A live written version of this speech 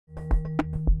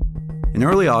In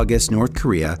early August, North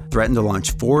Korea threatened to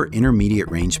launch 4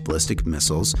 intermediate-range ballistic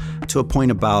missiles to a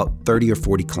point about 30 or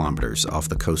 40 kilometers off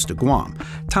the coast of Guam.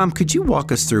 Tom, could you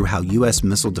walk us through how U.S.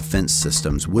 missile defense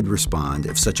systems would respond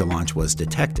if such a launch was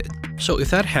detected? So if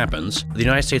that happens, the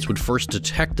United States would first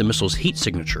detect the missile's heat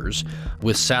signatures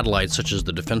with satellites such as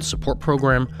the Defense Support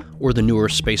Program or the newer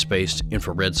space-based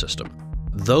infrared system.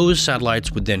 Those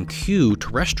satellites would then cue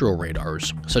terrestrial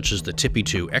radars, such as the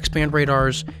TPY-2 X-band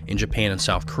radars in Japan and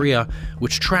South Korea,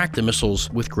 which track the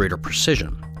missiles with greater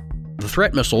precision. The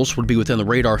threat missiles would be within the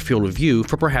radar field of view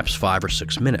for perhaps 5 or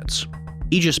 6 minutes.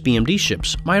 Aegis BMD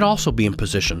ships might also be in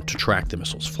position to track the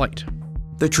missile's flight.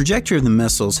 The trajectory of the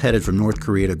missiles headed from North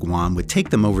Korea to Guam would take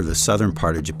them over the southern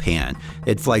part of Japan.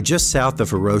 They'd fly just south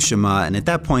of Hiroshima, and at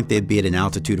that point they'd be at an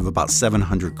altitude of about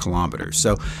 700 kilometers.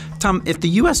 So, Tom, if the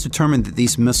U.S. determined that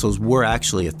these missiles were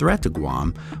actually a threat to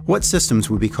Guam, what systems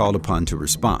would be called upon to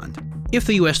respond? If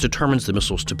the U.S. determines the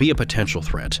missiles to be a potential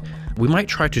threat, we might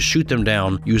try to shoot them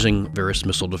down using various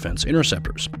missile defense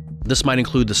interceptors. This might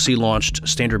include the sea-launched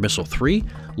Standard Missile-3,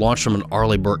 launched from an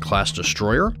Arleigh Burke-class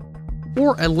destroyer,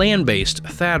 or a land-based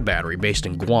THAAD battery based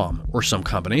in Guam, or some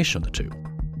combination of the two.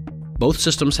 Both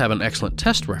systems have an excellent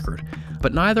test record,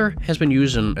 but neither has been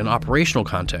used in an operational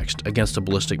context against a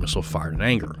ballistic missile fired in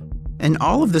anger. And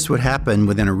all of this would happen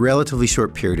within a relatively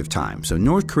short period of time. So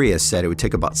North Korea said it would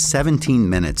take about 17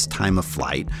 minutes time of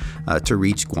flight to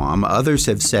reach Guam. Others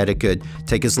have said it could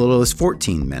take as little as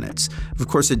 14 minutes. Of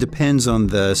course, it depends on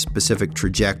the specific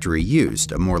trajectory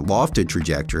used. A more lofted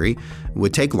trajectory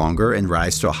would take longer and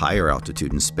rise to a higher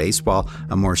altitude in space, while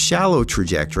a more shallow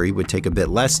trajectory would take a bit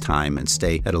less time and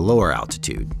stay at a lower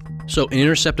altitude. So an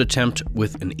intercept attempt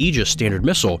with an Aegis Standard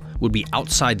missile would be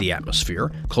outside the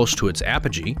atmosphere, close to its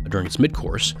apogee during its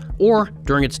midcourse, or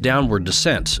during its downward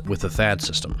descent with the THAAD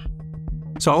system.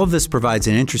 So all of this provides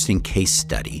an interesting case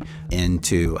study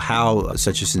into how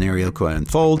such a scenario could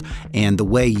unfold and the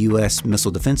way U.S.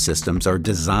 missile defense systems are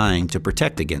designed to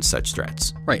protect against such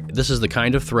threats. Right. This is the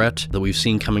kind of threat that we've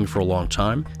seen coming for a long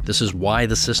time. This is why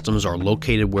the systems are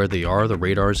located where they are, the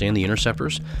radars and the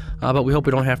interceptors, but we hope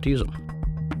we don't have to use them.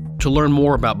 To learn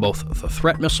more about both the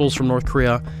threat missiles from North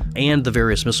Korea and the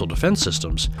various missile defense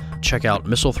systems, check out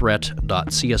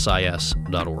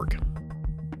missilethreat.csis.org.